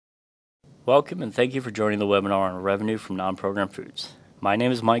Welcome and thank you for joining the webinar on revenue from non-program foods. My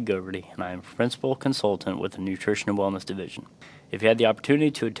name is Mike Goverty and I am Principal Consultant with the Nutrition and Wellness Division. If you had the opportunity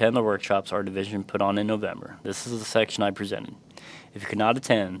to attend the workshops our division put on in November, this is the section I presented. If you could not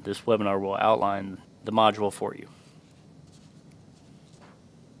attend, this webinar will outline the module for you.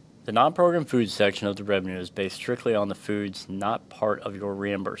 The non-program foods section of the revenue is based strictly on the foods not part of your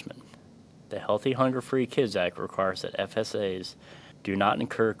reimbursement. The Healthy Hunger-Free Kids Act requires that FSAs do not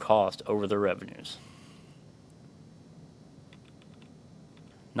incur cost over their revenues.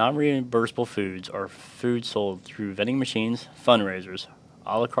 Non-reimbursable foods are foods sold through vending machines, fundraisers,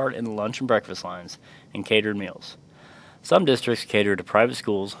 a la carte in the lunch and breakfast lines, and catered meals. Some districts cater to private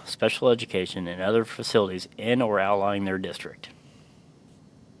schools, special education, and other facilities in or outlying their district.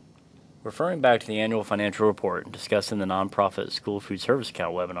 Referring back to the annual financial report discussed in the Nonprofit School Food Service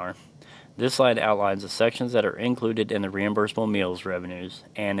Account webinar, this slide outlines the sections that are included in the reimbursable meals revenues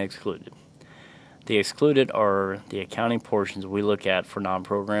and excluded. The excluded are the accounting portions we look at for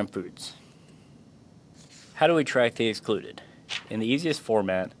non-program foods. How do we track the excluded? In the easiest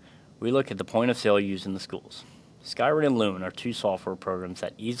format, we look at the point of sale used in the schools. Skyward and Loon are two software programs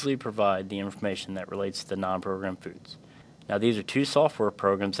that easily provide the information that relates to the non-program foods. Now, these are two software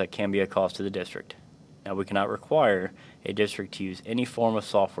programs that can be a cost to the district. Now, we cannot require a district to use any form of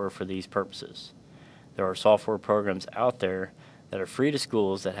software for these purposes. There are software programs out there that are free to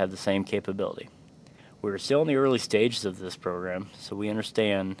schools that have the same capability. We are still in the early stages of this program, so we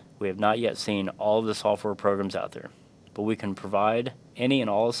understand we have not yet seen all of the software programs out there, but we can provide any and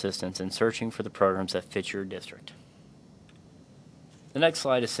all assistance in searching for the programs that fit your district. The next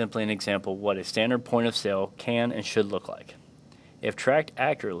slide is simply an example of what a standard point of sale can and should look like. If tracked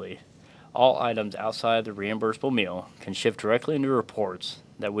accurately, all items outside the reimbursable meal can shift directly into reports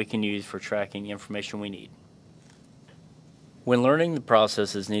that we can use for tracking information we need. When learning the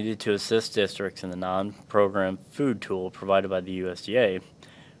processes needed to assist districts in the non-program food tool provided by the USDA,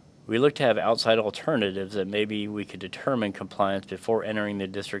 we look to have outside alternatives that maybe we could determine compliance before entering the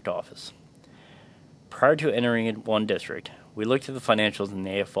district office. Prior to entering in one district, we looked at the financials in the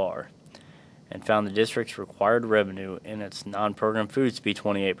AFR and found the district's required revenue in its non-program foods to be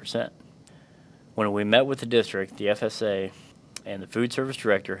 28%. When we met with the district, the FSA and the food service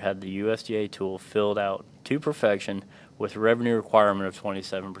director had the USDA tool filled out to perfection with a revenue requirement of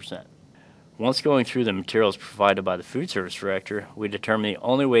 27%. Once going through the materials provided by the food service director, we determined the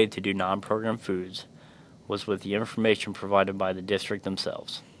only way to do non-program foods was with the information provided by the district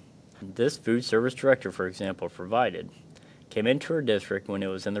themselves. This food service director, for example, came into her district when it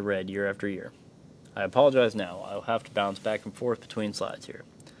was in the red year after year. I apologize now, I'll have to bounce back and forth between slides here.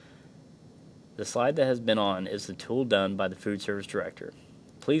 The slide that has been on is the tool done by the food service director.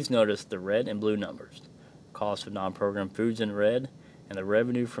 Please notice the red and blue numbers, cost of non-program foods in red and the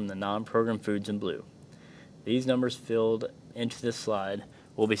revenue from the non-program foods in blue. These numbers filled into this slide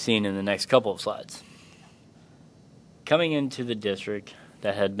will be seen in the next couple of slides. Coming into the district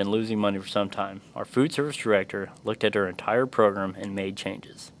that had been losing money for some time, our food service director looked at her entire program and made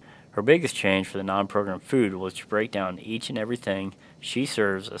changes. Her biggest change for the non-program food was to break down each and everything she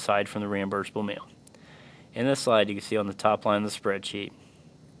serves aside from the reimbursable meal. In this slide, you can see on the top line of the spreadsheet,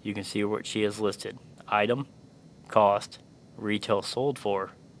 you can see what she has listed: item, cost, retail sold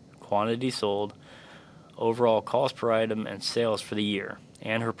for, quantity sold, overall cost per item, and sales for the year,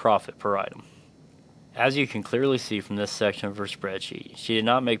 and her profit per item. As you can clearly see from this section of her spreadsheet, she did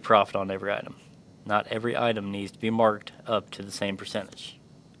not make profit on every item. Not every item needs to be marked up to the same percentage.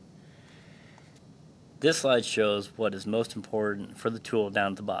 This slide shows what is most important for the tool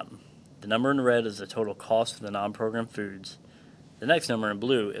down at the bottom. The number in red is the total cost of the non-program foods. The next number in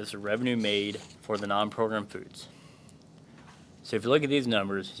blue is the revenue made for the non-program foods. So if you look at these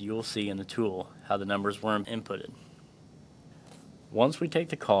numbers, you will see in the tool how the numbers were inputted. Once we take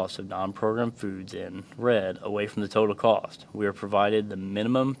the cost of non-program foods in red away from the total cost, we are provided the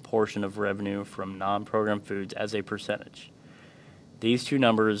minimum portion of revenue from non-program foods as a percentage. These two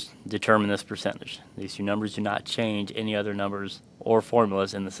numbers determine this percentage. These two numbers do not change any other numbers or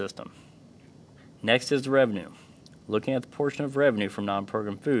formulas in the system. Next is the revenue. Looking at the portion of revenue from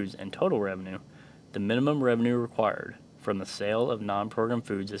non-program foods and total revenue, the minimum revenue required from the sale of non-program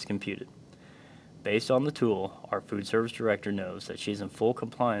foods is computed. Based on the tool, our food service director knows that she's in full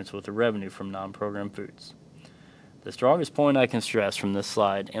compliance with the revenue from non-program foods. The strongest point I can stress from this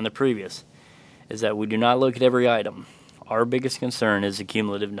slide and the previous is that we do not look at every item. Our biggest concern is the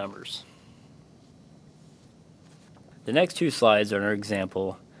cumulative numbers. The next two slides are an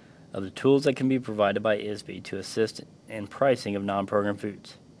example of the tools that can be provided by ISB to assist in pricing of non-program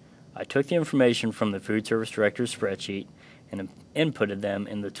foods. I took the information from the food service director's spreadsheet and inputted them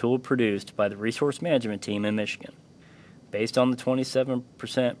in the tool produced by the resource management team in Michigan. Based on the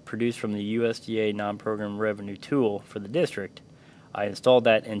 27% produced from the USDA non-program revenue tool for the district, I installed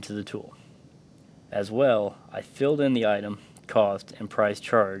that into the tool. As well, I filled in the item, cost, and price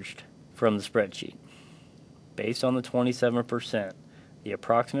charged from the spreadsheet. Based on the 27%, the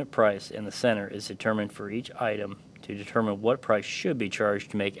approximate price in the center is determined for each item to determine what price should be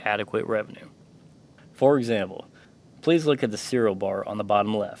charged to make adequate revenue. For example, please look at the cereal bar on the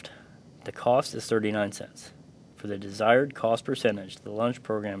bottom left. The cost is 39 cents. For the desired cost percentage, the lunch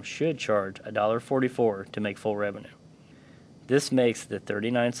program should charge $1.44 to make full revenue. This makes the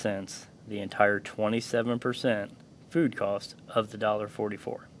 39 cents the entire 27% food cost of the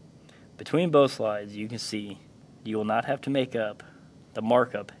 $1.44. Between both slides, you can see you will not have to make up the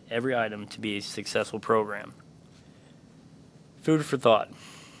markup every item to be a successful program. Food for thought.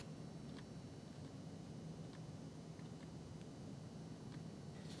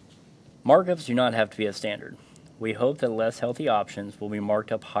 Markups do not have to be a standard. We hope that less healthy options will be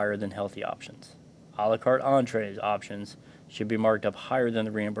marked up higher than healthy options. A la carte entrees options should be marked up higher than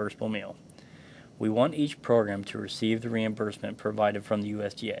the reimbursable meal. We want each program to receive the reimbursement provided from the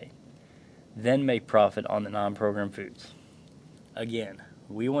USDA, then make profit on the non-program foods. Again,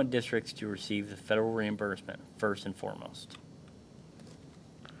 we want districts to receive the federal reimbursement first and foremost.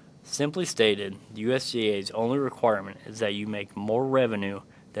 Simply stated, the USDA's only requirement is that you make more revenue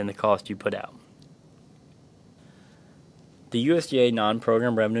than the cost you put out. The USDA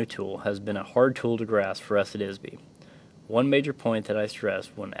non-program revenue tool has been a hard tool to grasp for us at ISBE. One major point that I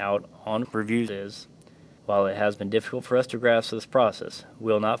stressed when out on reviews is, while it has been difficult for us to grasp this process,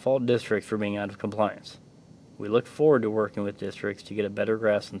 we will not fault districts for being out of compliance. We look forward to working with districts to get a better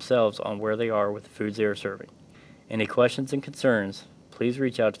grasp themselves on where they are with the foods they are serving. Any questions and concerns, please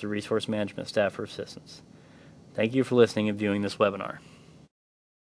reach out to the resource management staff for assistance. Thank you for listening and viewing this webinar.